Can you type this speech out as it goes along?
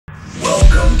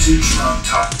to Drum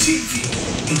Talk TV,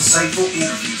 insightful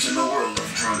interviews in the world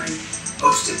of drumming,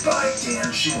 hosted by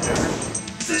Shinder.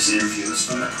 This interview is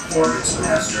from the Performance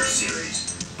Master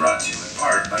Series, brought to you in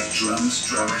part by Drums,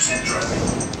 Drummers, and Drumming.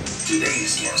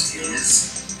 Today's guest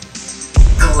is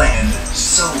Glen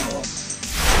Sobel.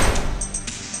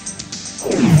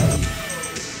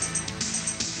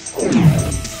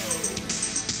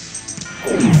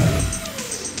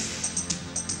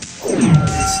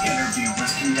 This interview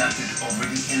was conducted over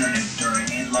the internet during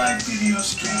a live video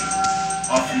stream.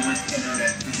 Often with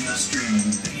internet video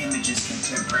streaming, the images can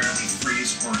temporarily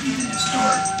freeze or even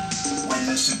distort. When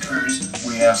this occurs,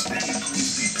 we ask that you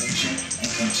please be patient and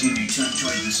continue to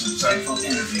enjoy this insightful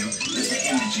interview as the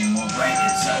imaging will right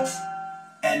itself.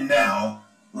 And now,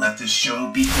 let the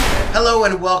show begin. Hello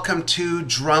and welcome to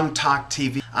Drum Talk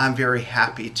TV. I'm very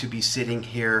happy to be sitting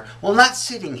here, well, not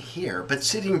sitting here, but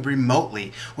sitting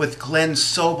remotely with Glen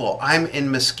Sobel. I'm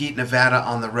in Mesquite, Nevada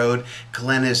on the road.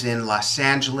 Glen is in Los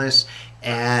Angeles.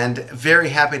 And very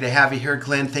happy to have you here,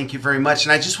 Glen. Thank you very much.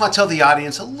 And I just want to tell the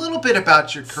audience a little bit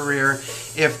about your career,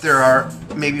 if there are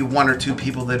maybe one or two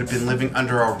people that have been living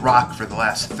under a rock for the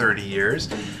last 30 years.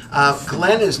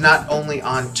 Glen is not only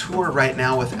on tour right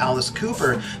now with Alice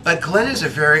Cooper, but Glen is a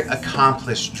very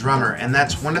accomplished drummer. And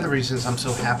that's one of the reasons I'm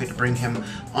so happy to bring him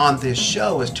on this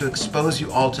show, is to expose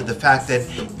you all to the fact that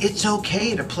it's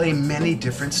okay to play many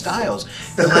different styles.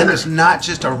 Glen is not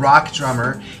just a rock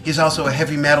drummer. He's also a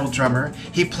heavy metal drummer.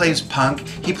 He plays punk,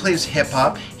 he plays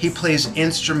hip-hop, he plays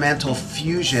instrumental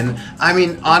fusion. I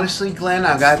mean, honestly, Glen,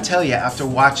 I've got to tell you, after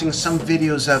watching some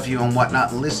videos of you and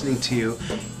whatnot and listening to you,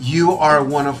 you are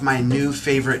one of my new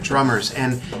favorite drummers.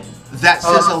 And that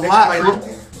says a lot.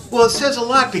 Well, it says a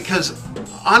lot because,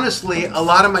 honestly, a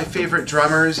lot of my favorite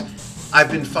drummers I've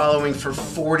been following for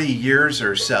 40 years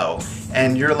or so.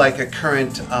 And you're like a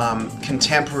current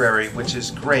contemporary, which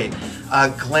is great.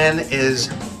 Glen is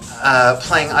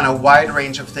playing on a wide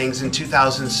range of things. In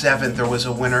 2007, there was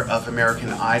a winner of American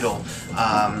Idol,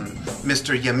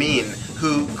 Mr. Yamin,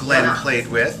 who Glen played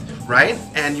with, right?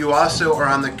 And you also are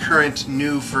on the current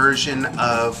new version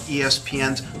of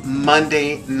ESPN's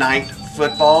Monday Night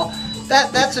Football.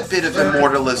 That's a bit of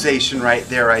immortalization right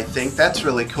there, I think. That's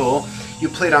really cool. You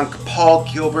played on Paul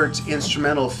Gilbert's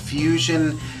Instrumental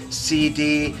Fusion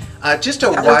CD. Just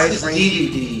a wide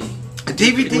range.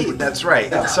 DVD, that's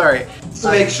right. Yeah. Sorry.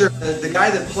 To make sure, the guy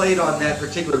that played on that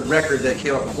particular record that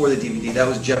came out before the DVD, that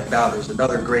was Jeff Bowders,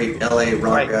 another great LA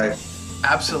rock guy.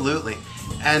 Absolutely.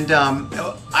 And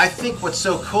I think what's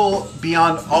so cool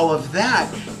beyond all of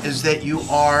that is that you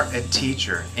are a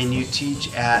teacher, and you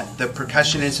teach at the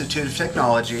Percussion Institute of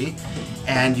Technology,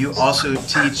 and you also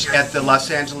teach at the Los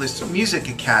Angeles Music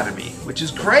Academy, which is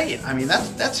great. I mean,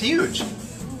 that's huge.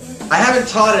 I haven't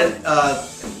taught at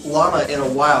Llama in a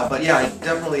while, but yeah, I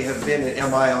definitely have been at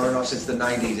MI on and off since the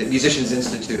 90s at Musicians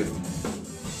Institute.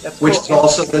 Which is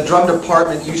also, the drum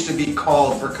department used to be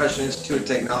called Percussion Institute of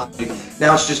Technology.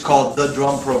 Now it's just called the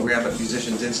drum program at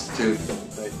Musicians Institute.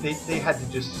 Right. They had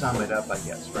to just sum it up, I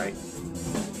guess, right?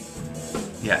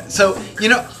 Yeah, so, you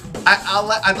know,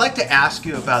 I'd like to ask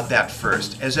you about that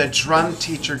first. As a drum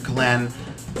teacher, Glen,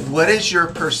 what is your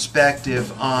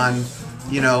perspective on,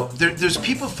 you know, there's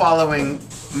people following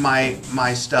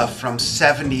my stuff from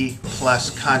 70 plus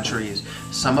countries.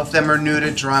 Some of them are new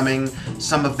to drumming.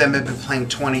 Some of them have been playing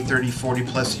 20, 30, 40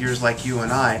 plus years like you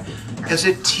and I. As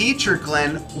a teacher,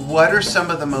 Glen, what are some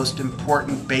of the most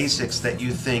important basics that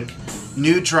you think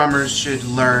new drummers should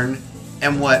learn,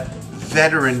 and what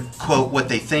veteran, quote, what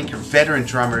they think are veteran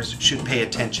drummers should pay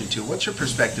attention to? What's your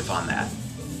perspective on that?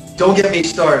 Don't get me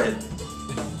started.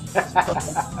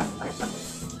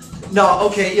 No,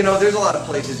 okay, you know, there's a lot of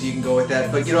places you can go with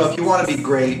that, but you know, if you want to be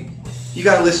great, you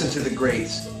got to listen to the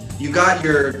greats. You got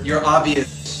your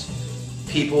obvious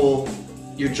people,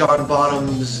 your John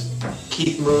Bonhams,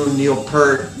 Keith Moon, Neil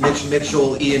Peart, Mitch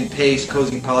Mitchell, Ian Pace,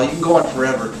 Cozy Powell. You can go on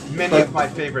forever. Many of my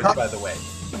favorites, by the way.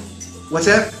 What's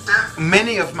that?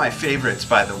 Many of my favorites,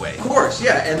 by the way. Of course,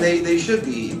 yeah, and they should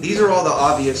be. These are all the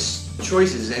obvious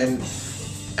choices, and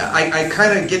I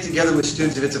kind of get together with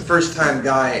students. If it's a first-time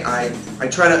guy, I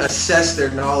try to assess their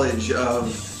knowledge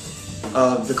of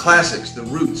the classics, the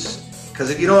roots. Because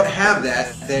if you don't have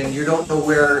that, then you don't know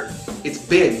where it's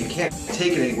been. You can't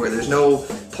take it anywhere. There's no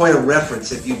point of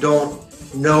reference if you don't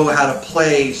know how to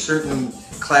play certain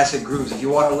classic grooves. If you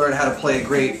want to learn how to play a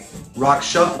great rock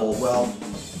shuffle, well,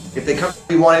 if they come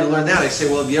to me wanting to learn that, I say,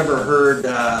 well, have you ever heard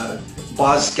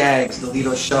Boz Scaggs, the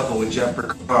Lido Shuffle with Jeff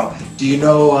Porcaro? Do you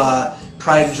know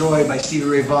Pride and Joy by Stevie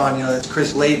Ray Vaughan? You know, that's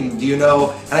Chris Layton. Do you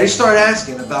know? And I just start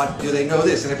asking about, do they know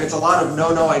this? And if it's a lot of,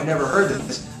 no, I've never heard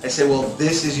this, I say, well,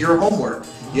 this is your homework.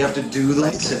 You have to do the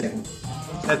listening.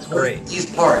 That's great.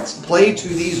 These parts, play to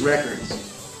these records.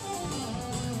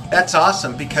 That's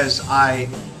awesome, because I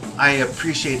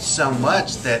appreciate so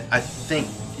much that I think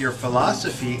your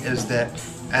philosophy is that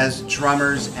as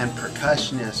drummers and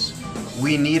percussionists,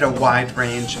 we need a wide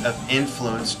range of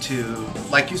influence to,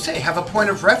 like you say, have a point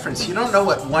of reference. You don't know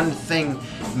what one thing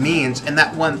means, and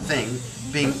that one thing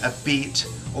being a beat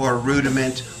or a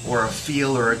rudiment or a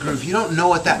feel or a groove. You don't know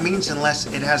what that means unless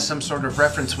it has some sort of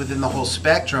reference within the whole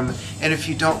spectrum. And if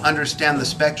you don't understand the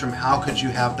spectrum, how could you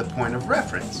have the point of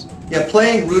reference? Yeah,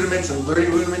 playing rudiments and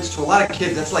learning rudiments, to a lot of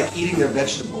kids, that's like eating their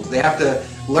vegetables. They have to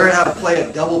learn how to play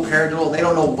a double paradiddle, and they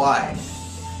don't know why.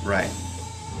 Right.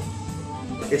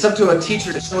 It's up to a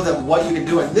teacher to show them what you can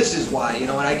do, and this is why,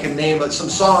 and I can name some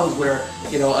songs where,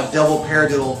 a double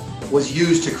paradiddle was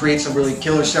used to create some really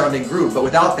killer sounding groove, but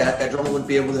without that, that drummer wouldn't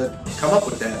be able to come up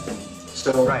with that.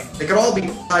 So right. It can all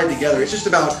be tied together. It's just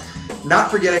about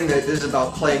not forgetting that this is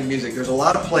about playing music. There's a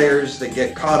lot of players that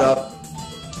get caught up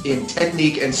in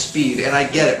technique and speed, and I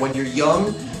get it. When you're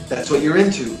young, that's what you're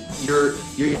into. You're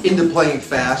into playing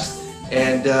fast,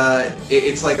 and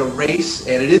it's like a race,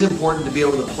 and it is important to be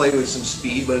able to play with some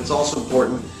speed, but it's also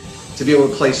important to be able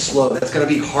to play slow. That's going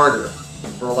to be harder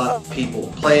for a lot of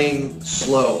people. Playing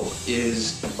slow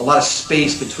is a lot of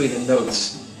space between the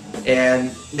notes,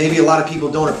 and maybe a lot of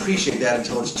people don't appreciate that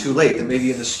until it's too late. They're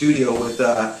maybe in the studio with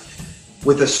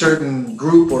a certain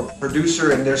group or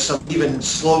producer, and there's some even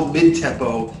slow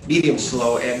mid-tempo, medium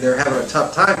slow, and they're having a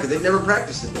tough time because they've never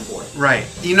practiced it before. Right.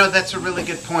 That's a really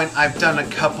good point. I've done a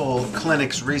couple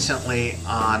clinics recently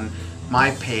on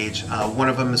my page. One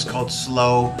of them is called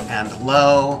Slow and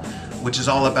Low, which is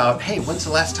all about, hey, when's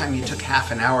the last time you took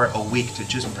half an hour a week to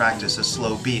just practice a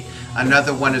slow beat?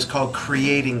 Another one is called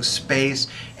Creating Space,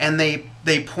 and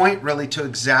they point really to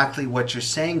exactly what you're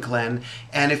saying, Glenn.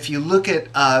 And if you look at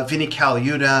Vinnie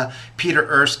Colaiuta, Peter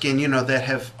Erskine,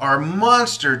 that are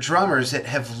monster drummers that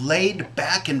have laid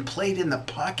back and played in the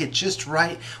pocket just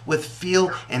right with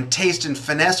feel and taste and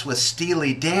finesse with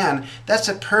Steely Dan, that's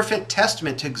a perfect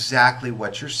testament to exactly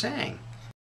what you're saying.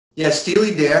 Yeah,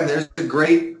 Steely Dan, there's a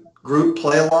great group.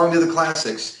 Play along to the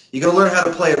classics. You're going to learn how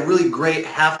to play a really great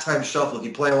halftime shuffle if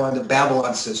you play along to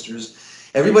Babylon Sisters.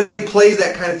 Everybody plays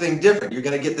that kind of thing different. You're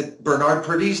going to get the Bernard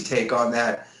Purdie's take on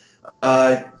that.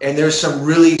 And there's some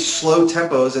really slow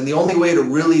tempos, and the only way to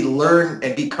really learn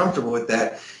and be comfortable with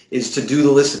that is to do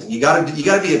the listening. You got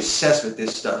to be obsessed with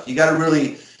this stuff. You got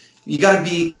to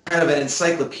be kind of an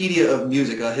encyclopedia of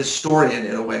music, a historian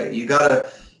in a way. You got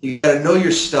to know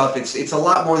your stuff. It's a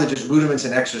lot more than just rudiments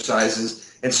and exercises.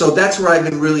 And so that's where I've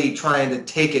been really trying to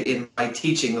take it in my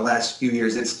teaching the last few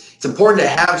years. It's important to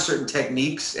have certain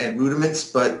techniques and rudiments,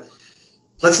 but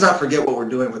let's not forget what we're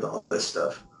doing with all this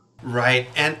stuff. Right.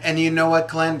 And you know what,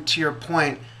 Glenn, to your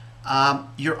point,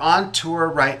 you're on tour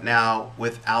right now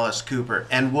with Alice Cooper,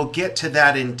 and we'll get to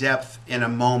that in depth in a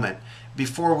moment.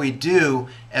 Before we do,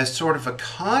 as sort of a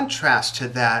contrast to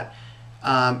that,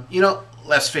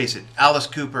 let's face it, Alice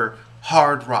Cooper,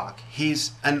 hard rock.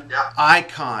 He's an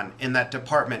icon in that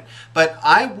department. But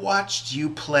I watched you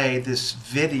play this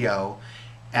video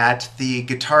at the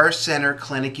Guitar Center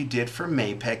clinic you did for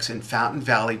Mapex in Fountain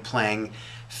Valley, playing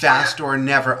Fast or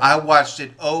Never. I watched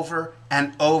it over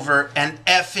and over and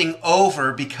effing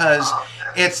over because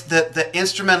it's the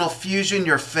instrumental fusion,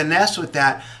 your finesse with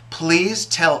that. Please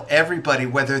tell everybody,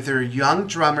 whether they're young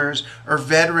drummers or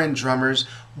veteran drummers,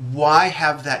 why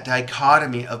have that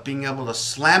dichotomy of being able to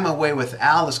slam away with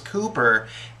Alice Cooper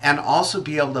and also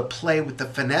be able to play with the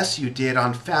finesse you did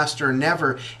on Fast or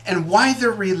Never, and why they're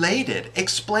related?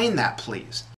 Explain that,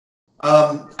 please.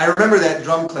 I remember that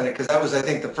drum clinic because that was, I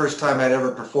think, the first time I'd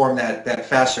ever performed that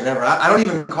Fast or Never. I don't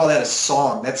even call that a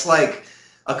song. That's like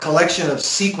a collection of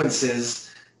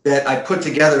sequences that I put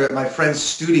together at my friend's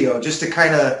studio just to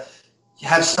kind of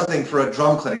have something for a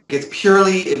drum clinic. It's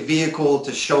purely a vehicle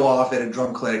to show off at a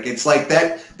drum clinic. It's like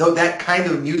that kind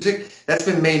of music that's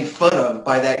been made fun of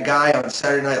by that guy on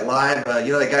Saturday Night Live.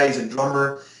 That guy, he's a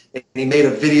drummer, and he made a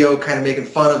video kind of making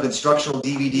fun of instructional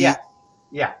DVD.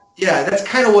 Yeah, that's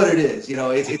kind of what it is.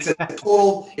 It's a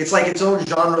total. It's like its own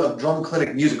genre of drum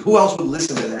clinic music. Who else would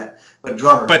listen to that but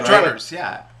drummers? But right? drummers,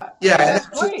 yeah. Yeah, that's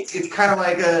great. It's kind of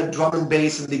like a drum and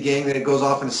bass in the beginning, then it goes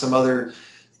off into some other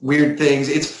weird things.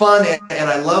 It's fun, and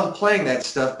I love playing that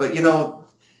stuff. But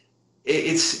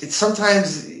it's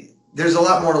sometimes there's a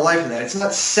lot more to life than that. It's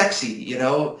not sexy.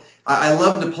 I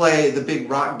love to play the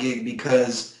big rock gig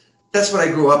because that's what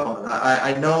I grew up on.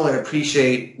 I know and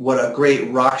appreciate what a great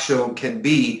rock show can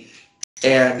be,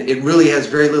 and it really has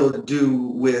very little to do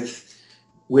with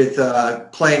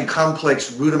playing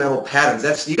complex rudimental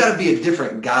patterns. You got to be a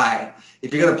different guy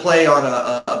if you're going to play on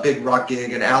a big rock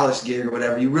gig, an Alice gig or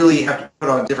whatever, you really have to put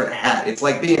on a different hat. It's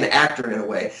like being an actor in a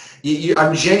way.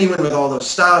 I'm genuine with all those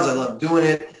styles. I love doing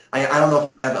it. I don't know if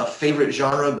I have a favorite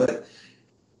genre, but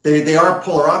they are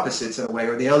polar opposites in a way.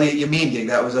 Or the Elliot Yamin gig,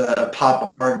 that was a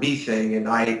pop R&B thing, and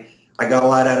I got a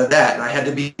lot out of that. And I had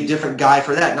to be a different guy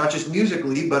for that, not just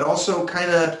musically, but also kind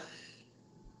of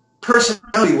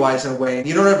personality-wise in a way. And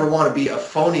you don't ever want to be a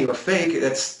phony or fake.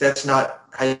 That's not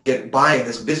how you get by in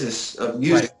this business of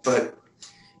music. Right. But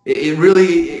it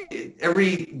really,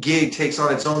 every gig takes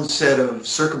on its own set of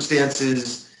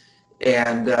circumstances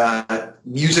and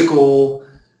musical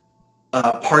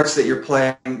parts that you're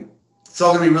playing. It's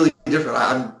all going to be really different.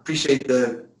 I appreciate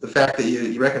the fact that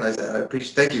you recognize that. I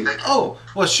appreciate. Thank you. Oh,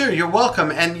 well, sure. You're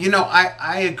welcome. And, you know,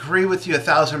 I agree with you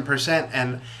 1,000%.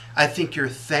 And I think your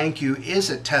thank you is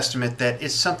a testament that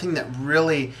it's something that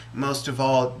really, most of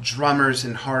all, drummers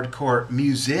and hardcore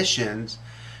musicians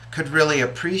could really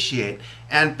appreciate.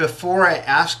 And before I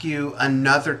ask you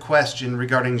another question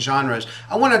regarding genres,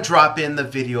 I want to drop in the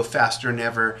video Faster Than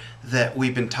Ever that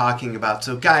we've been talking about.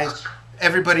 So guys,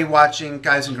 everybody watching,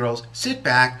 guys and girls, sit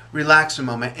back, relax a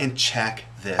moment, and check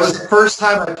this. That was the first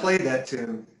time I played that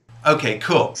tune. Okay,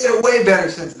 cool. It's it way better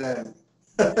since then.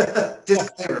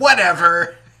 Disclaimer.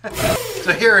 Whatever.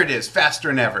 So here it is, Faster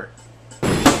Than Ever.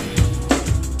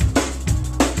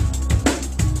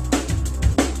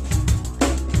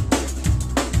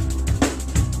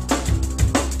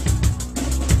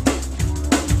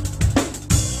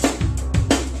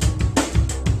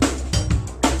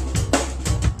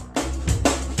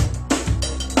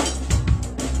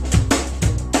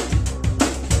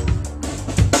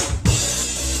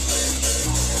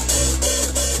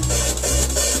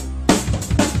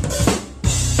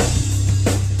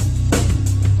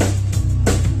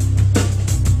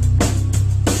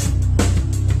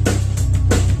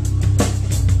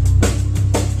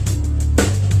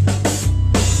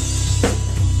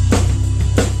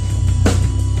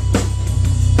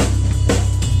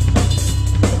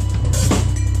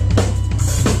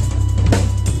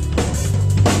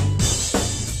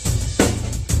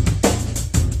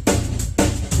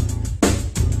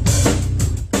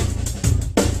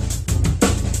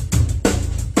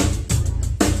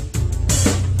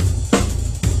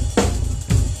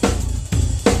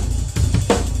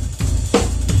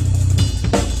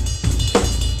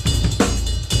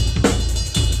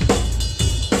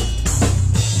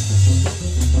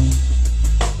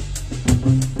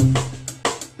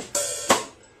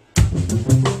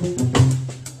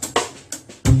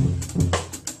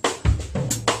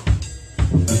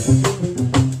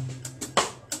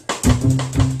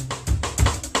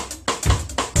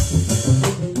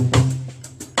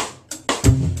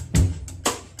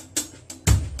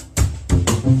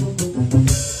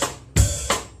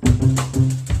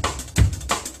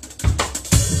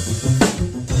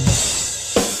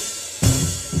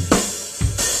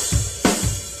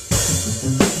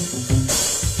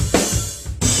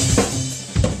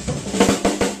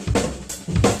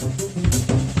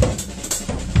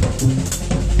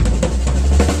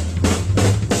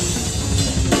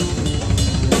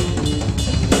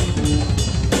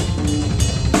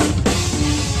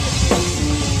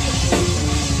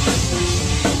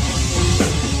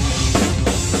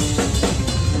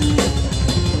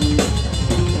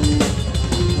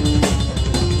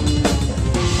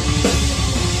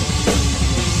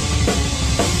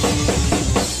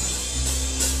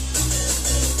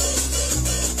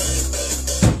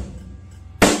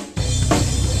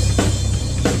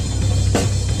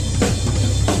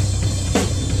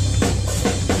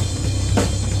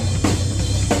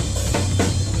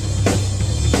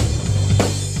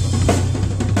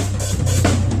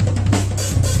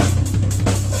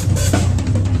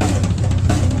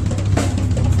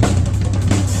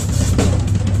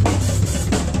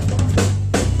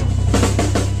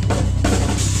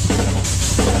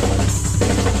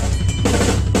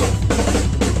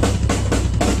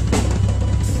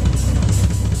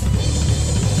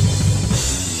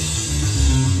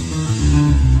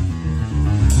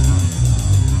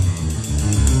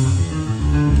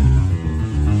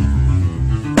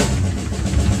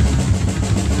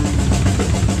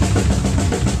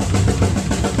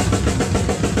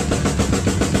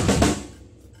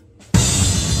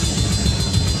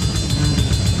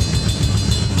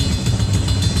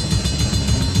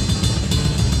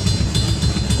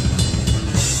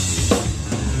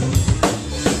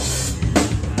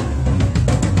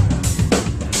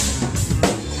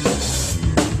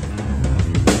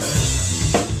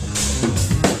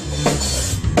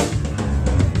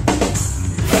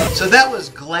 So that was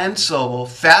Glen Sobel,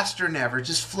 Faster Than Ever,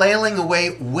 just flailing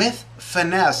away with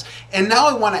finesse. And now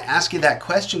I want to ask you that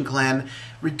question, Glenn,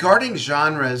 regarding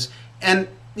genres. And,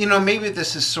 maybe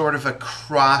this is sort of a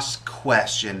cross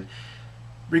question.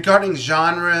 Regarding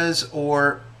genres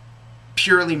or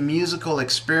purely musical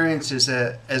experiences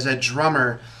as a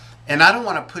drummer, and I don't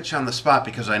want to put you on the spot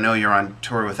because I know you're on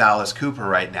tour with Alice Cooper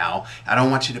right now. I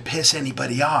don't want you to piss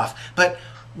anybody off. But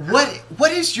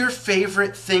what is your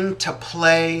favorite thing to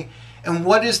play, and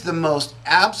what is the most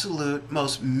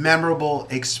memorable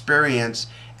experience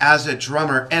as a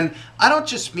drummer? And I don't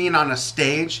just mean on a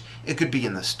stage. It could be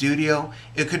in the studio.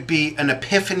 It could be an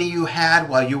epiphany you had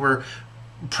while you were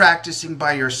practicing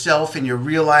by yourself and you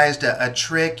realized a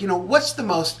trick.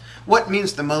 What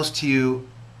means the most to you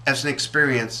as an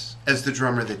experience as the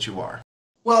drummer that you are?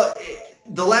 Well,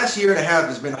 the last year and a half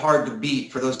has been hard to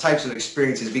beat for those types of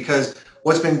experiences, because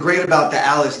what's been great about the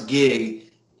Alice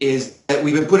gig is that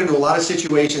we've been put into a lot of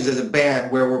situations as a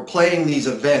band where we're playing these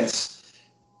events.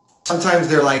 Sometimes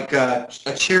they're like a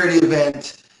charity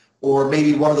event, or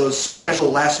maybe one of those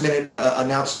special last-minute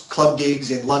announced club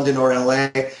gigs in London or LA,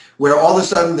 where all of a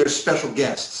sudden there's special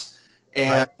guests.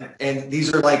 And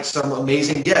these are like some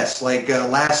amazing guests. Like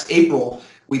last April,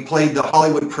 we played the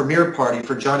Hollywood premiere party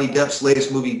for Johnny Depp's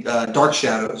latest movie, Dark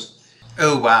Shadows.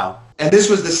 Oh, wow. And this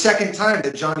was the second time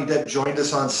that Johnny Depp joined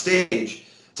us on stage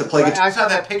to play guitar. I saw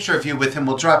that picture of you with him.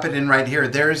 We'll drop it in right here.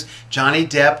 There's Johnny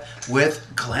Depp with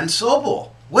Glen Sobel.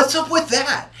 What's up with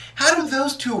that? How do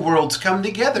those two worlds come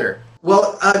together?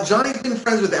 Well, Johnny's been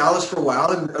friends with Alice for a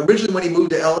while, and originally when he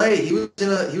moved to LA, he was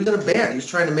in a band. He was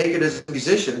trying to make it as a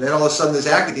musician. And then all of a sudden, this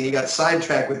acting thing, he got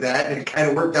sidetracked with that, and it kind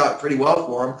of worked out pretty well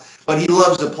for him. But he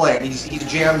loves to play. He's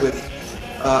jammed with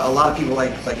a lot of people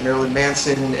like Marilyn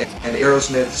Manson and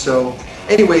Aerosmith. So,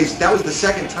 anyways, that was the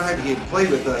second time he had played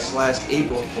with us last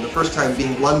April. The first time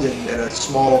being London at a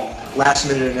small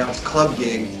last-minute announced club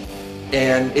gig.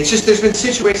 And it's just, there's been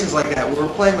situations like that where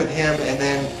we're playing with him, and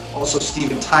then also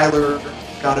Steven Tyler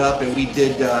got up, and we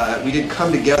did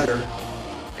Come Together,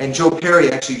 and Joe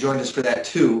Perry actually joined us for that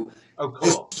too. Oh,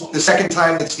 cool. The second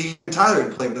time that Steven Tyler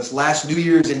had played with us, last New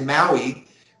Year's in Maui,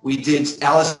 we did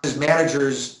Alice's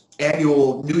manager's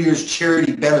annual New Year's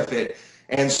charity benefit.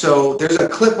 And so there's a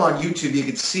clip on YouTube you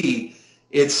can see.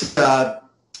 It's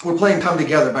we're playing Come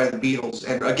Together by the Beatles,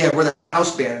 and again, we're the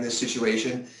house band in this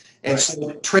situation. And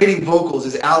so trading vocals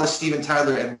is Alice, Steven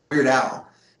Tyler, and Weird Al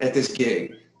at this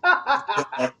gig.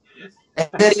 And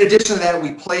then in addition to that,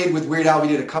 we played with Weird Al. We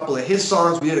did a couple of his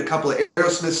songs. We did a couple of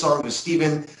Aerosmith songs with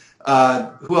Steven.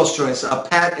 Who else joined us?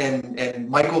 Pat and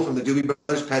Michael from the Doobie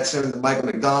Brothers, Pat Simmons and Michael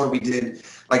McDonald. We did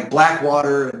like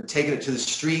Blackwater and Taking It to the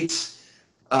Streets.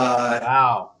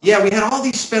 Wow. Yeah, we had all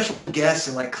these special guests,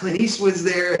 and like Clint Eastwood's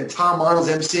there and Tom Arnold's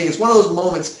emceeing. It's one of those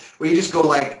moments where you just go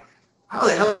like, how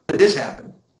the hell did this happen?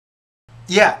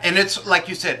 Yeah, and it's like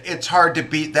you said, it's hard to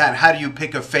beat that. How do you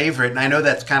pick a favorite? And I know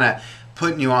that's kind of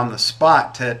putting you on the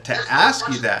spot to ask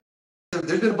you that.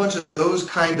 There's been a bunch of those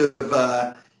kind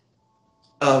of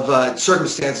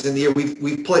circumstances in the year.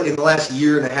 We've played in the last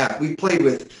year and a half. We've played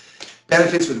with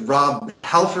benefits with Rob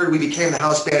Halford. We became the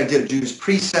house band and did a Judas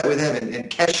Priest set with him, and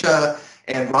Kesha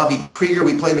and Robbie Krieger.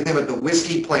 We played with him at the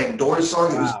Whiskey playing Doors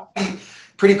songs. Wow. It was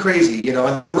pretty crazy,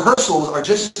 And rehearsals are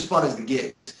just as fun as the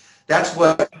gigs. That's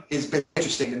what has been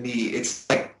interesting to me. It's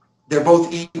like they're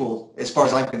both equal as far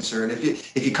as I'm concerned.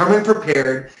 If you come in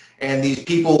prepared and these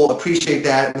people appreciate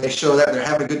that and they show that they're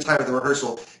having a good time at the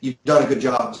rehearsal, you've done a good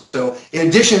job. So in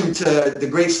addition to the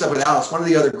great stuff with Alice, one of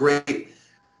the other great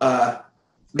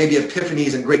maybe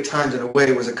epiphanies and great times in a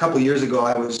way was a couple years ago.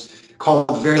 I was called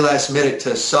the very last minute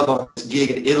to sub on this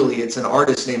gig in Italy. It's an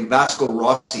artist named Vasco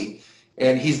Rossi,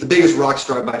 and he's the biggest rock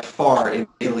star by far in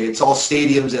Italy. It's all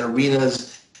stadiums and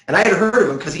arenas. And I had heard of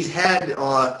him because he's had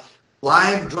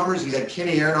live drummers. He's had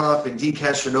Kenny Aronoff and Dean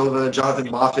Castronova,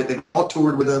 Jonathan Moffett. They've all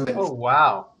toured with him. And oh,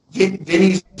 wow.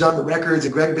 Vinny's done the records,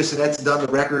 and Greg Bissonette's done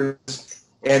the records.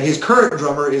 And his current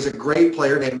drummer is a great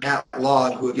player named Matt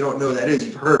Log, who, if you don't know who that is,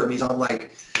 you've heard him. He's on,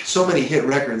 like, so many hit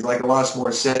records, like Alanis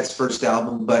Morissette's first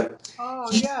album. But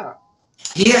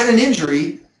he had an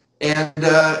injury, and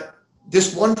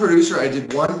this one producer I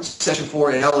did one session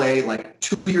for in L.A., like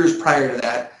 2 years prior to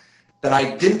that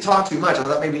I didn't talk too much. I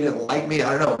thought maybe he didn't like me.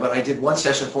 I don't know. But I did one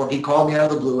session for him. He called me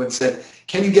out of the blue and said,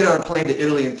 can you get on a plane to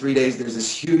Italy in 3 days? There's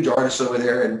this huge artist over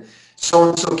there, and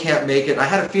so-and-so can't make it. And I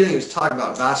had a feeling he was talking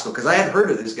about Vasco because I hadn't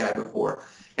heard of this guy before.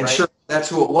 And right. Sure, that's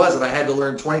who it was. And I had to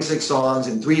learn 26 songs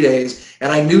in 3 days.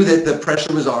 And I knew that the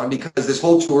pressure was on because this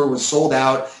whole tour was sold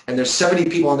out, and there's 70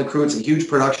 people on the crew. It's a huge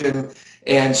production.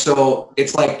 And so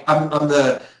it's like I'm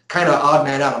the kind of odd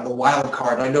man out. I'm the wild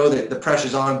card. I know that the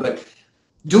pressure's on, but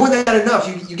doing that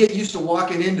enough, you get used to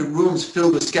walking into rooms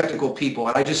filled with skeptical people.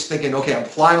 And I just thinking, okay, I'm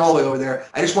flying all the way over there.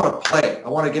 I just want to play. I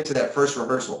want to get to that first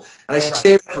rehearsal. And I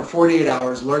stayed for 48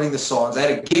 hours learning the songs. I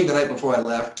had a gig the night before I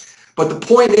left. But the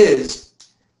point is,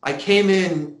 I came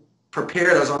in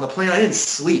prepared. I was on the plane. I didn't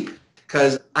sleep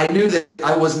because I knew that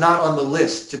I was not on the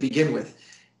list to begin with.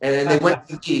 And then they went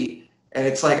to me, and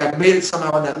it's like I made it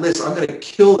somehow on that list. I'm going to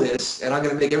kill this, and I'm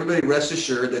going to make everybody rest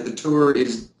assured that the tour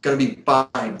is going to be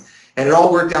fine. And it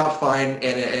all worked out fine,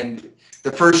 and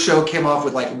the first show came off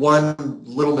with like one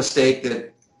little mistake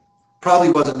that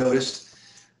probably wasn't noticed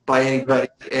by anybody.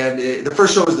 And the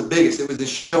first show was the biggest. It was this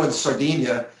show in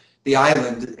Sardinia, the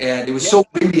island, and it was so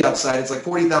windy outside. It's like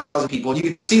 40,000 people. And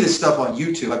you can see this stuff on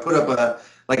YouTube. I put up a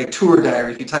tour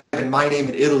diary. If you type in my name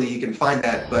in Italy, you can find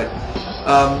that. But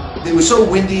it was so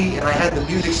windy, and I had the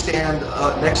music stand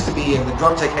next to me, and the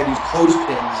drum tech had these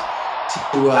clothespins to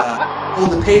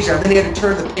hold the page down. And then he had to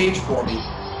turn the page for me.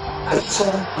 The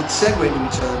song would segue into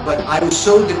each other, but I was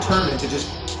so determined to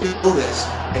just kill this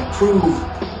and prove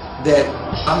that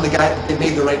I'm the guy that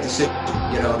made the right decision.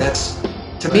 You know, that's,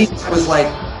 to me, it was like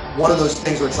one of those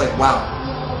things where it's like, wow,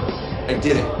 I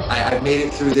did it. I made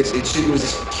it through this. It was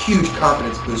this huge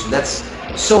confidence booster. That's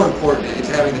so important. It's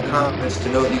having the confidence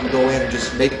to know that you can go in and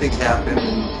just make things happen.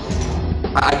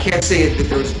 And I can't say that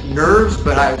there was nerves,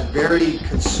 but I was very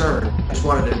concerned. I just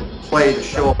wanted to play the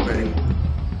show already.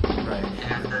 Right.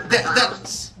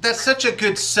 That's such a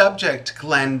good subject,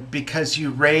 Glenn, because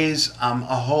you raise a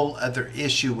whole other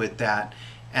issue with that.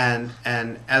 And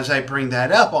as I bring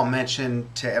that up, I'll mention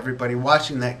to everybody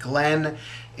watching that Glenn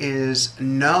is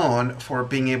known for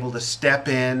being able to step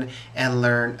in and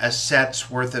learn a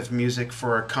set's worth of music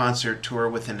for a concert tour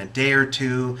within a day or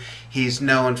two. He's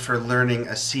known for learning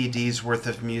a CD's worth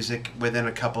of music within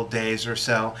a couple days or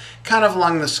so. Kind of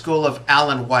along the school of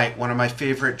Alan White, one of my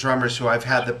favorite drummers who I've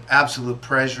had the absolute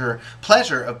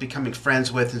pleasure of becoming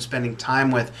friends with and spending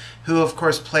time with, who of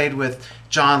course played with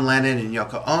John Lennon and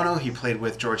Yoko Ono. He played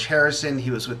with George Harrison. He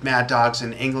was with Mad Dogs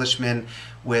and Englishmen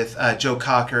with Joe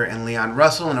Cocker and Leon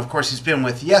Russell. And of course he's been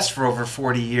with Yes for over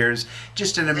 40 years.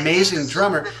 Just an amazing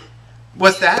drummer.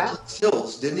 What's that?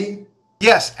 Hills, didn't he?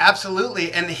 Yes,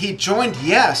 absolutely. And he joined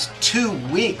Yes 2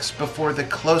 weeks before the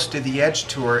Close to the Edge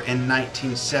tour in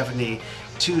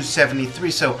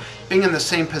 1972-73. So being in the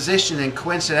same position, and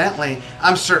coincidentally,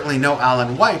 I'm certainly no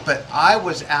Alan White, but I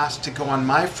was asked to go on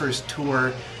my first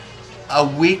tour a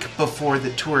week before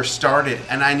the tour started,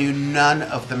 and I knew none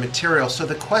of the material. So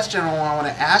the question I want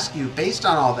to ask you based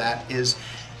on all that is,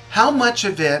 how much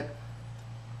of it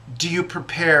do you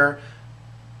prepare,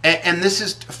 and this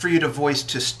is for you to voice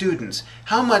to students,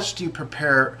 how much do you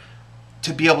prepare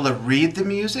to be able to read the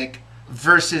music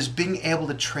versus being able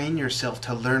to train yourself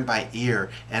to learn by ear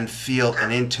and feel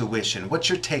and intuition? What's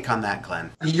your take on that,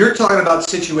 Glenn? You're talking about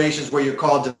situations where you're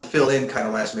called to fill in kind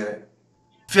of last minute.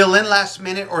 Fill in last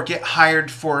minute or get hired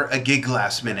for a gig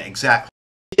last minute, exactly.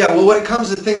 Yeah, well, when it comes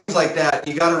to things like that,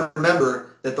 you got to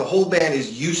remember that the whole band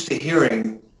is used to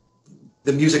hearing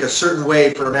the music a certain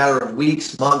way for a matter of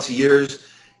weeks, months, years.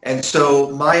 And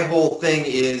so my whole thing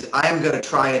is I'm going to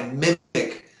try and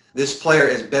mimic this player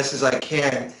as best as I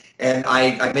can. And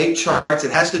I make charts.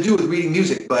 It has to do with reading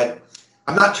music, but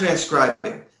I'm not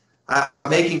transcribing. I'm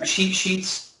making cheat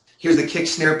sheets. Here's the kick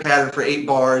snare pattern for 8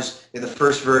 bars in the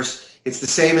first verse. It's the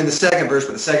same in the second verse,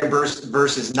 but the second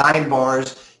verse is 9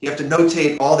 bars. You have to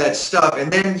notate all that stuff,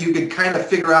 and then you can kind of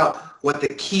figure out what the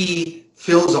key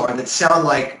fills are that sound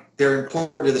like they're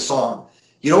important to the song.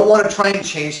 You don't want to try and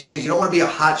change things. You don't want to be a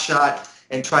hot shot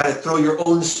and try to throw your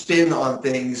own spin on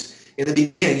things in the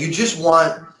beginning. You just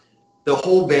want the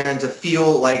whole band to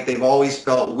feel like they've always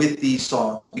felt with these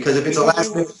songs. Because if it's a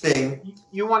last minute thing,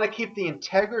 you want to keep the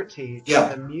integrity in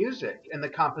the music and the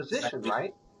composition,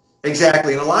 right?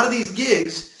 Exactly. And a lot of these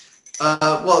gigs,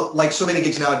 well, like so many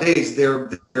gigs nowadays, they're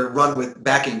run with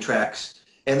backing tracks.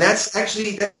 And that's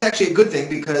actually a good thing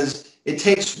because it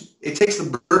takes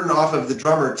the burden off of the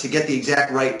drummer to get the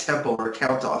exact right tempo or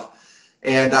count off.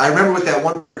 And I remember with that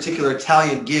one particular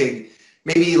Italian gig,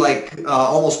 maybe like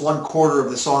almost 1/4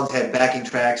 of the songs had backing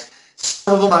tracks.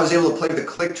 Some of them I was able to play the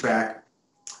click track.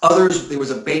 Others, there was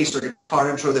a bass or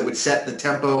guitar intro that would set the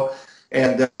tempo.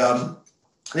 And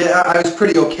yeah, I was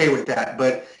pretty okay with that.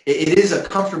 But it is a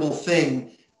comfortable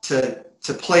thing to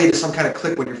play to some kind of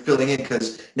click when you're filling in,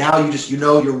 because now you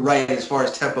know you're right as far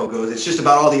as tempo goes. It's just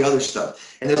about all the other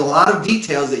stuff. And there's a lot of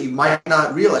details that you might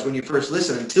not realize when you first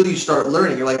listen until you start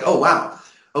learning. You're like, oh, wow,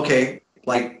 okay,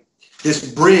 like this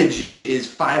bridge is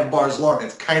 5 bars long.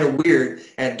 It's kind of weird.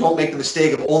 And don't make the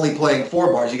mistake of only playing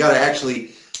 4 bars. You got to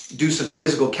actually do some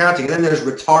physical counting. And then there's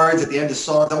retards at the end of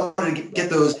songs. I wanted to get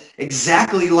those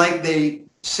exactly like they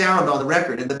sound on the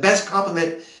record. And the best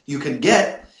compliment you can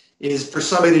get is for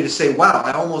somebody to say, wow,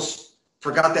 I almost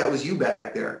forgot that was you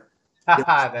back there.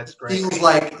 That's great. Feels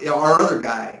like our other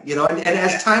guy, and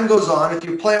as time goes on, if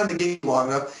you play on the gig long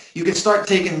enough, you can start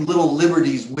taking little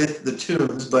liberties with the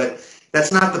tunes, but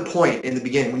that's not the point in the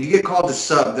beginning. When you get called to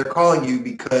sub, they're calling you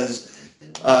because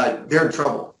they're in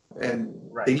trouble, and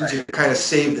they need you to kind of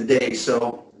save the day,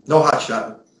 so no hot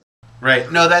shot.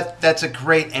 Right. No, that's a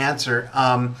great answer.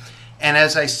 And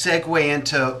as I segue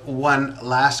into one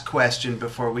last question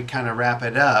before we kind of wrap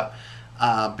it up,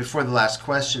 before the last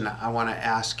question, I want to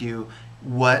ask you,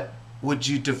 what would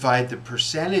you divide the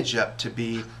percentage up to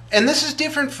be? And this is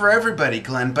different for everybody,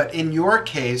 Glenn, but in your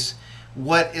case,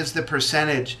 what is the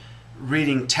percentage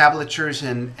reading tablatures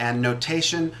and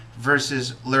notation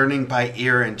versus learning by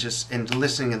ear and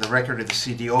listening to the record or the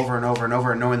CD over and over and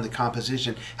over and knowing the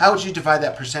composition? How would you divide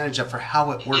that percentage up for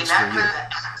how it works for you?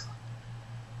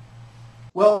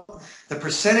 Well, the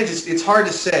percentage, it's hard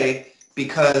to say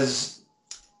because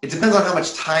it depends on how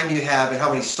much time you have and how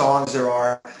many songs there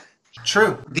are.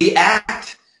 True. The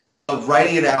act of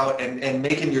writing it out and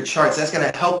making your charts, that's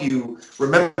going to help you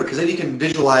remember, because then you can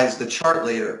visualize the chart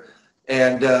later.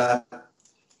 And,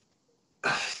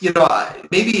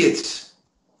 maybe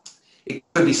it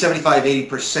could be 75,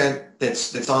 80%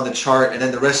 that's on the chart, and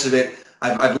then the rest of it,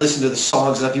 I've listened to the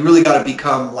songs, and if you really got to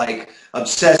become like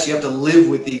obsessed, you have to live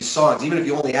with these songs, even if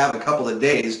you only have a couple of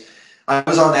days. I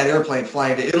was on that airplane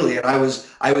flying to Italy, and I was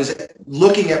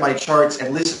looking at my charts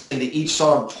and listening to each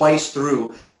song twice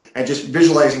through, and just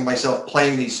visualizing myself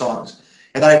playing these songs.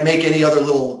 And then I'd make any other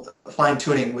little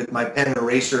fine-tuning with my pen and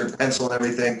eraser and pencil and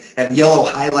everything. And yellow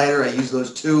highlighter, I use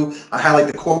those too. I highlight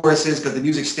the choruses because the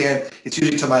music stand, it's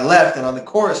usually to my left, and on the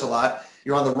chorus a lot,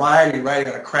 you're on the ride, you're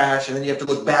riding on a crash, and then you have to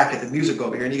look back at the music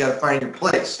over here, and you got to find your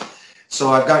place. So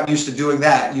I've gotten used to doing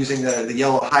that, using the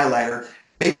yellow highlighter.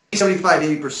 Maybe 75,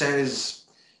 80% is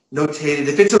notated.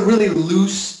 If it's a really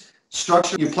loose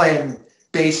structure, you're playing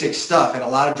basic stuff, and a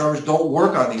lot of drummers don't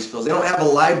work on these fills. They don't have a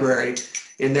library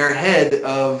in their head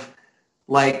of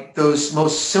like those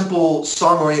most simple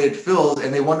song-oriented fills,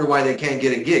 and they wonder why they can't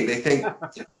get a gig. They think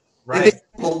they think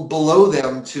below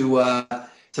them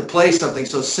to play something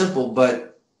so simple,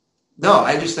 but no,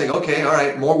 I just think, okay, all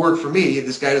right, more work for me. If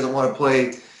this guy doesn't want to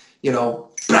play,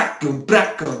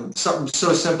 something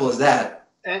so simple as that.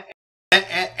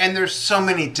 And there's so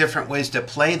many different ways to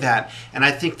play that. And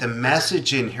I think the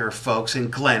message in here, folks,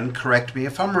 and Glenn, correct me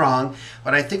if I'm wrong,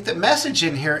 but I think the message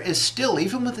in here is still,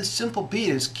 even with a simple beat,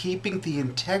 is keeping the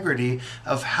integrity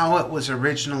of how it was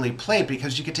originally played.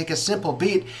 Because you could take a simple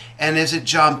beat, and is it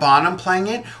John Bonham playing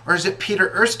it, or is it Peter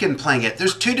Erskine playing it?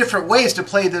 There's two different ways to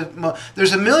play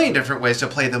there's a million different ways to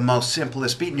play the most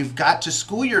simplest beat, and you've got to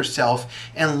school yourself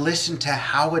and listen to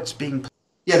how it's being played.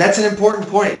 Yeah, that's an important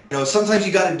point. Sometimes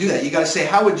you got to do that. You got to say,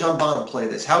 how would John Bonham play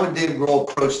this? How would Dave Grohl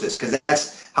approach this? Because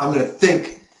that's how I'm going to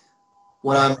think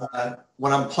when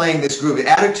I'm playing this groove.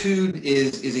 Attitude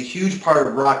is a huge part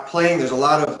of rock playing. There's a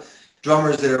lot of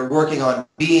drummers that are working on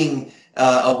being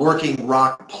a working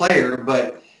rock player,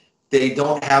 but they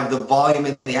don't have the volume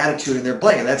and the attitude in their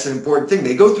playing. That's an important thing.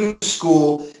 They go through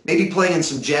school, maybe playing in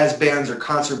some jazz bands or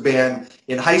concert band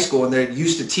in high school, and they're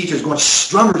used to teachers going, shh,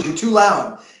 drummers, you're too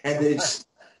loud. And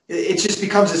it just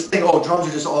becomes this thing, oh, drums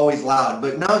are just always loud.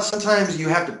 But now sometimes you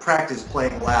have to practice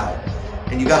playing loud.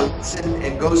 And you got to listen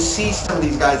and go see some of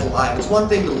these guys live. It's one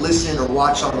thing to listen or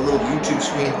watch on a little YouTube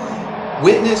screen.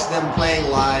 Witness them playing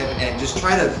live and just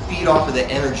try to feed off of the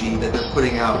energy that they're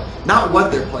putting out. Not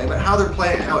what they're playing, but how they're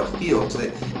playing and how it feels.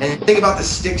 And think about the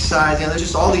stick size. There's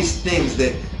just all these things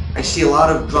that I see a lot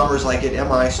of drummers like at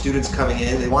MI, students coming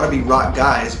in. They want to be rock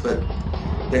guys, but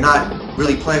they're not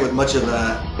really playing with much of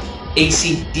a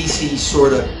AC/DC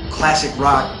sort of classic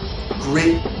rock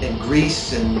grit and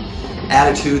grease and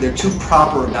attitude. They're too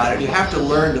proper about it. You have to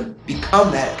learn to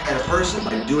become that kind of person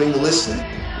by doing the listening.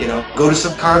 Go to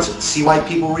some concerts, see why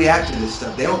people react to this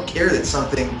stuff. They don't care that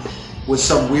something was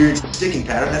some weird sticking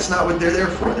pattern. That's not what they're there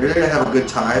for. They're there to have a good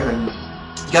time, and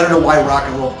you got to know why rock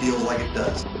and roll feels like it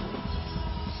does.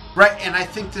 Right, and I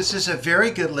think this is a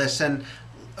very good lesson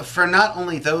for not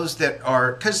only those that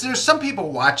are, because there's some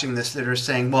people watching this that are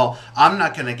saying, well, I'm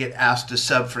not going to get asked to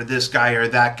sub for this guy or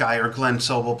that guy or Glen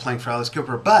Sobel playing for Alice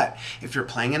Cooper. But if you're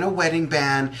playing in a wedding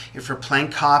band, if you're playing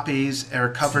copies or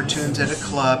cover tunes at a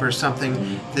club or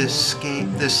something, this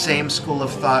same school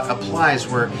of thought applies,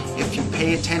 where if you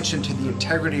pay attention to the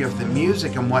integrity of the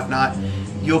music and whatnot,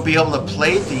 you'll be able to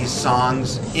play these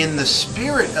songs in the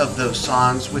spirit of those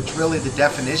songs, which really the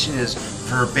definition is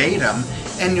verbatim,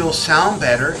 and you'll sound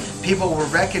better. People will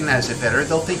recognize it better.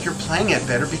 They'll think you're playing it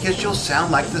better because you'll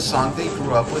sound like the song they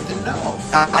grew up with and know.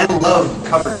 I love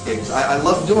cover gigs. I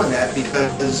love doing that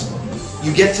because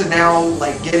you get to now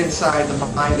like get inside the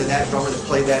mind of that drummer that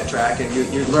played that track, and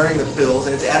you're learning the fills,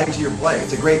 and it's adding to your playing.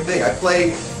 It's a great thing. I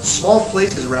play small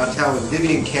places around town with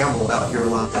Vivian Campbell out here a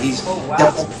lot. He's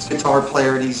definitely a guitar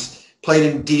player, and he's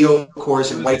played in Dio, of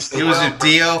course, in White Snake. He was in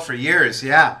Dio for years,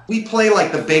 yeah. We play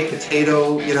like the Baked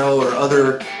Potato, you know, or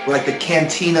other, like the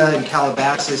Cantina in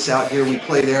Calabasas out here, we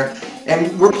play there.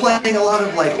 And we're playing a lot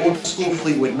of like old school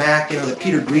Fleetwood Mac, you know, the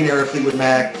Peter Green era Fleetwood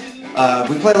Mac.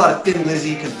 We play a lot of Thin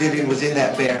Lizzy because Vivian was in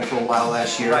that band for a while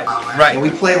last year. Right. And we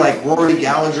play like Rory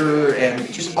Gallagher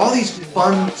and just all these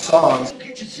fun songs.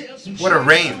 What a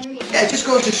range. Yeah, it just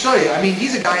goes to show you. I mean,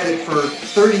 he's a guy that for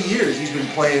 30 years he's been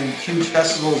playing huge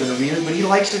festivals and arenas, but he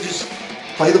likes to just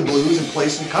play the blues and play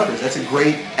some covers. That's a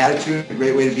great attitude, a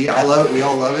great way to be. I love it. We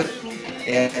all love it.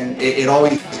 And it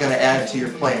always is going to add to your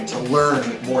playing, to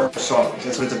learn more songs.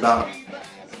 That's what it's about.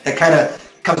 That kind of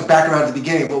comes back around to the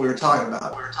beginning of what we were talking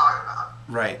about.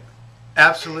 Right.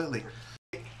 Absolutely.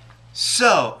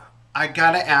 So, I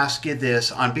got to ask you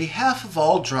this. On behalf of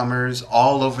all drummers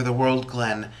all over the world,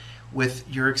 Glenn, with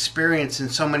your experience in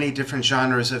so many different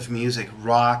genres of music,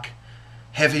 rock,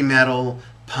 heavy metal,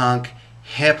 punk,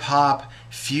 hip-hop,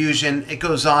 fusion, it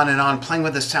goes on, playing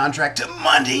with the soundtrack to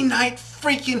Monday Night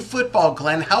freaking Football,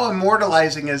 Glenn. How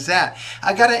immortalizing is that?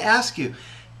 I got to ask you,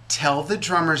 tell the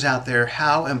drummers out there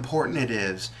how important it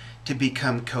is to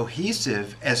become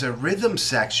cohesive as a rhythm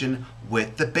section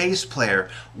with the bass player.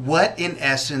 What, in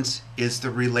essence, is the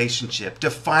relationship?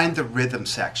 Define the rhythm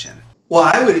section. Well,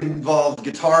 I would involve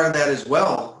guitar in that as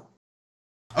well.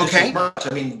 Okay.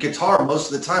 I mean, guitar,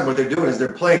 most of the time, what they're doing is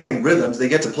they're playing rhythms. They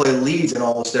get to play leads in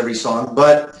almost every song.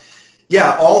 But,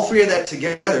 yeah, all three of that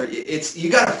together, you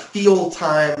got to feel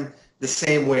time the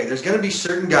same way. There's going to be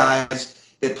certain guys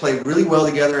that play really well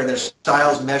together and their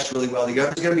styles mesh really well together.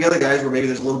 There's going to be other guys where maybe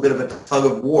there's a little bit of a tug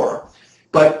of war.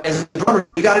 But as a drummer,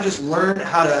 you got to just learn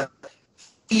how to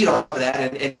feed off of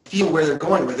that and feel where they're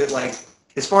going with it. Like,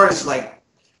 as far as, like,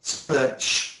 the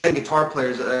guitar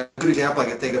players, a good example I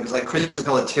can think of is like Chris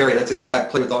Pelletieri. That's a guy I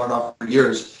played with on and off for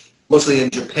years, mostly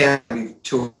in Japan we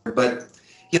toured. But,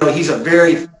 you know, he's a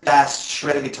very fast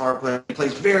shredding guitar player. He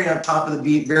plays very on top of the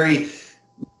beat, very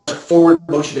forward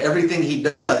motion to everything he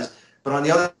does. But on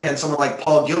the other hand, someone like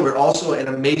Paul Gilbert, also an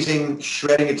amazing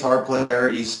shredding guitar player.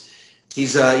 He's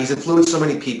influenced so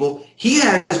many people. He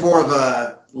has more of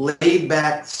a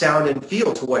laid-back sound and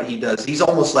feel to what he does. He's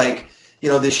almost like, you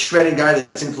know, this shredding guy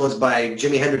that's influenced by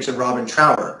Jimi Hendrix and Robin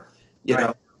Trower, you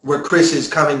know, where Chris is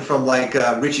coming from like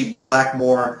Richie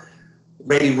Blackmore,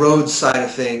 Randy Rhoads side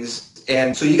of things.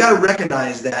 And so you got to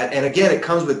recognize that. And again, it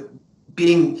comes with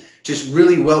being just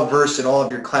really well versed in all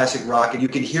of your classic rock, and you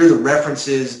can hear the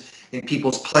references in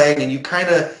people's playing, and you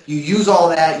use all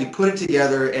that, you put it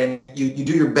together, and you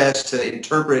do your best to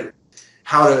interpret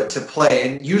how to play.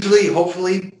 And usually,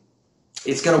 hopefully,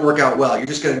 it's going to work out well. You're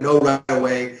just going to know right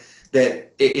away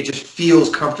that it just feels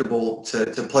comfortable to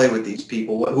play with these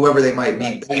people, whoever they might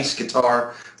be, bass,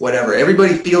 guitar, whatever.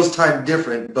 Everybody feels time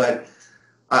different, but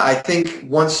I think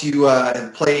once you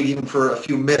have played even for a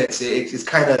few minutes, it's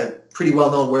kind of pretty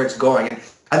well known where it's going. And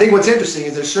I think what's interesting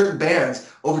is there's certain bands,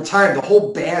 over time, the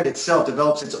whole band itself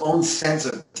develops its own sense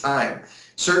of time.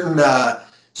 Certain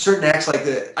acts like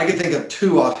I can think of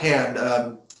two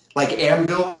offhand, like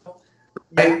Anvil,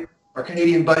 right? Our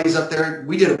Canadian buddies up there.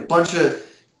 We did a bunch of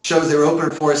shows. They were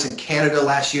opening for us in Canada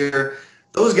last year.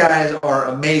 Those guys are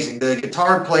amazing. The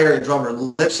guitar player and drummer,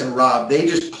 Lips and Rob, they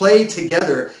just play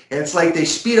together, and it's like they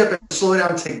speed up and slow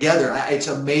down together. It's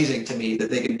amazing to me that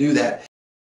they can do that.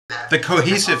 The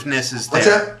cohesiveness is there.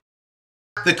 What's that?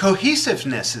 The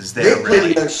cohesiveness is there. They play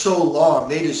together so long,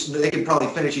 they can probably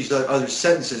finish each other's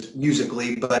sentences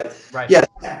musically, but yeah,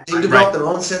 they develop their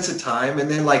own sense of time, and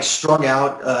then like Strung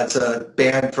Out, it's a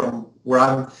band from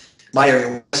where my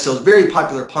area, still a very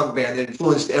popular punk band that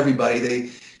influenced everybody.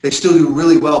 They still do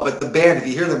really well, but the band, if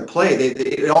you hear them play,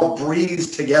 it all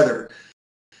breathes together.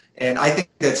 And I think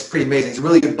that's pretty amazing. It's a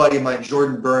really good buddy of mine,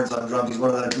 Jordan Burns, on drums. He's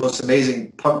one of the most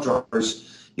amazing punk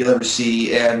drummers you'll ever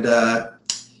see. And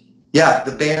yeah,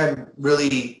 the band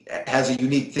really has a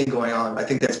unique thing going on. I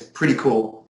think that's pretty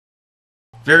cool.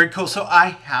 Very cool. So I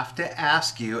have to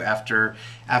ask you, after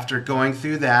going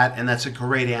through that, and that's a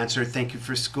great answer. Thank you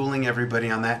for schooling everybody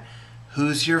on that.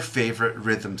 Who's your favorite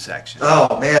rhythm section?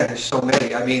 Oh, man, there's so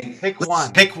many. I mean, pick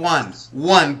one. Pick one.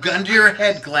 One. Gun to your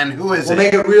head, Glenn. Who is it? We'll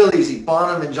make it real easy.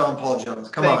 Bonham and John Paul Jones.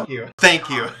 Come on. Thank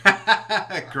you.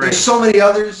 Great. There's so many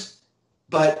others,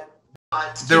 but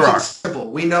There are.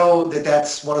 Simple. We know that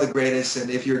that's one of the greatest, and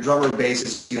if you're a drummer or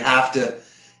bassist, you have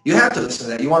to listen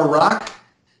to that. You want to rock,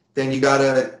 then you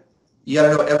gotta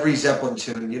know every Zeppelin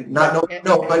tune.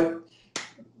 But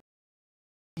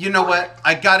you know what?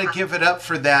 I got to give it up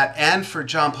for that and for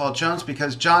John Paul Jones,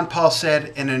 because John Paul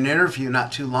said in an interview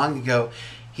not too long ago,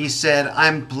 he said,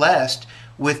 "I'm blessed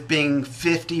with being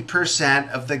 50%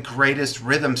 of the greatest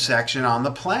rhythm section on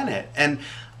the planet." And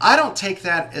I don't take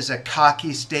that as a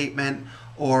cocky statement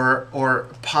or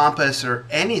pompous or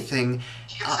anything.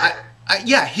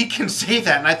 Yeah, he can say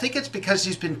that. And I think it's because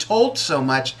he's been told so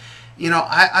much. You know,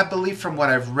 I believe from what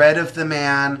I've read of the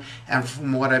man and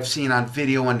from what I've seen on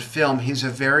video and film, he's a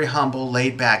very humble,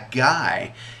 laid-back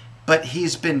guy. But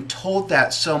he's been told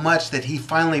that so much that he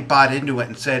finally bought into it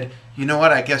and said, you know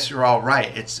what, I guess you're all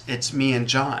right. It's me and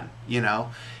John, you know.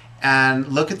 And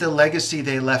look at the legacy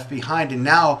they left behind. And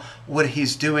now what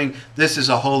he's doing, this is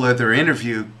a whole other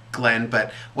interview, Glenn,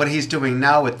 but what he's doing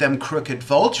now with them Crooked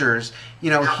Vultures,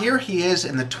 you know, here he is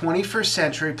in the 21st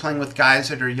century playing with guys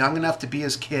that are young enough to be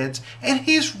his kids, and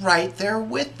he's right there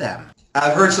with them.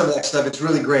 I've heard some of that stuff. It's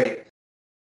really great.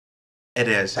 It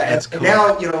is. It's cool. And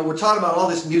now, you know, we're talking about all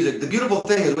this music. The beautiful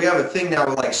thing is we have a thing now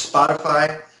with like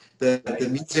Spotify, the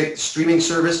music streaming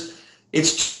service.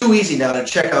 It's too easy now to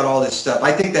check out all this stuff.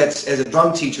 I think that's, as a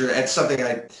drum teacher, that's something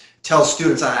I tell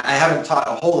students. I haven't taught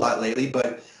a whole lot lately,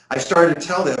 but I started to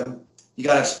tell them, you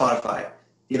got to have Spotify.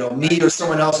 You know, me or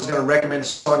someone else is going to recommend a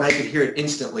song, and I could hear it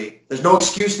instantly. There's no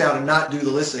excuse now to not do the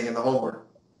listening and the homework.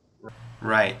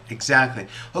 Right, exactly.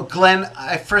 Well, Glenn,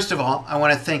 first of all, I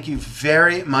want to thank you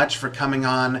very much for coming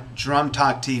on Drum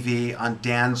Talk TV on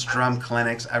Dan's Drum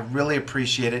Clinics. I really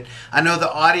appreciate it. I know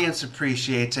the audience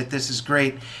appreciates it. This is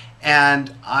great.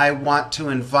 And I want to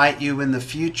invite you in the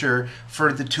future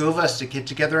for the two of us to get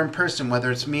together in person,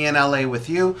 whether it's me in LA with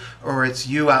you or it's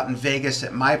you out in Vegas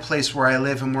at my place where I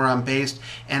live and where I'm based,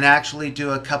 and actually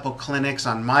do a couple clinics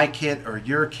on my kit or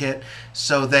your kit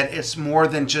so that it's more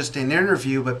than just an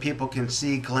interview, but people can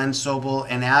see Glen Sobel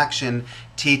in action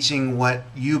teaching what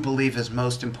you believe is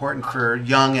most important for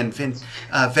young and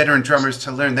veteran drummers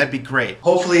to learn. That'd be great.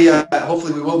 Hopefully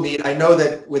we will meet. I know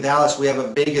that with Alice we have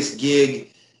a Vegas gig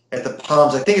at the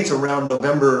Palms. I think it's around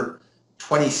November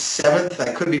 27th.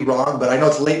 I could be wrong, but I know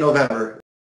it's late November.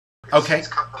 Okay.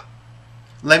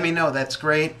 Let me know. That's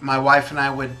great. My wife and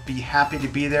I would be happy to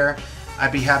be there.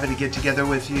 I'd be happy to get together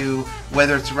with you,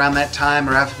 whether it's around that time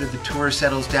or after the tour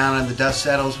settles down and the dust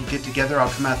settles. We'll get together. I'll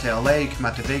come out to LA, come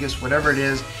out to Vegas, whatever it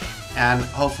is. And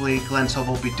hopefully Glen Sobel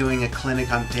will be doing a clinic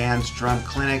on Dan's Drum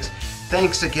Clinics.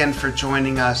 Thanks again for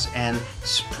joining us and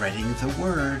spreading the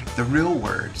word, the real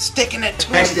word, sticking it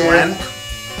to us, Glenn.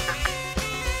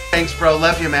 Thanks, bro.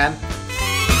 Love you, man.